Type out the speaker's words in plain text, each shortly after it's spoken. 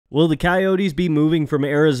Will the Coyotes be moving from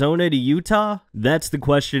Arizona to Utah? That's the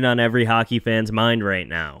question on every hockey fan's mind right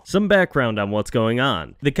now. Some background on what's going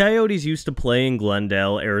on. The Coyotes used to play in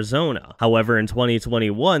Glendale, Arizona. However, in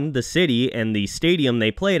 2021, the city and the stadium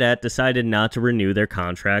they played at decided not to renew their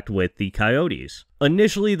contract with the Coyotes.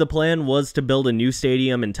 Initially, the plan was to build a new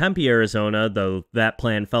stadium in Tempe, Arizona, though that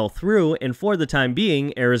plan fell through, and for the time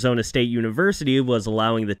being, Arizona State University was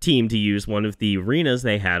allowing the team to use one of the arenas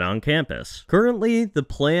they had on campus. Currently, the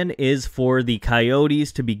plan is for the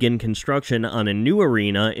Coyotes to begin construction on a new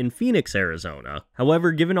arena in Phoenix, Arizona.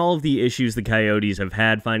 However, given all of the issues the Coyotes have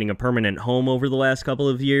had finding a permanent home over the last couple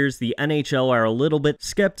of years, the NHL are a little bit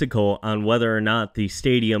skeptical on whether or not the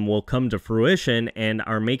stadium will come to fruition and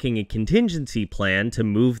are making a contingency plan to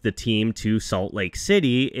move the team to Salt Lake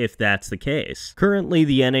City if that's the case. Currently,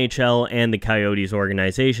 the NHL and the Coyotes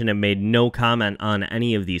organization have made no comment on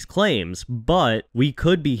any of these claims, but we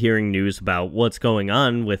could be hearing news about what's going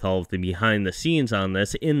on with all of the behind the scenes on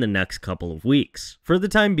this in the next couple of weeks. For the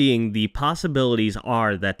time being, the possibilities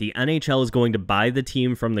are that the NHL is going to buy the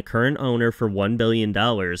team from the current owner for $1 billion,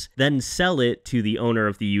 then sell it to the owner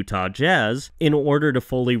of the Utah Jazz in order to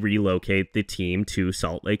fully relocate the team to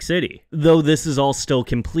Salt Lake City. Though this is all still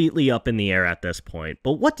completely up in the air at this point.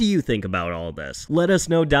 But what do you think about all this? Let us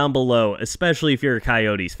know down below, especially if you're a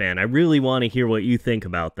Coyotes fan. I really want to hear what you think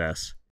about this.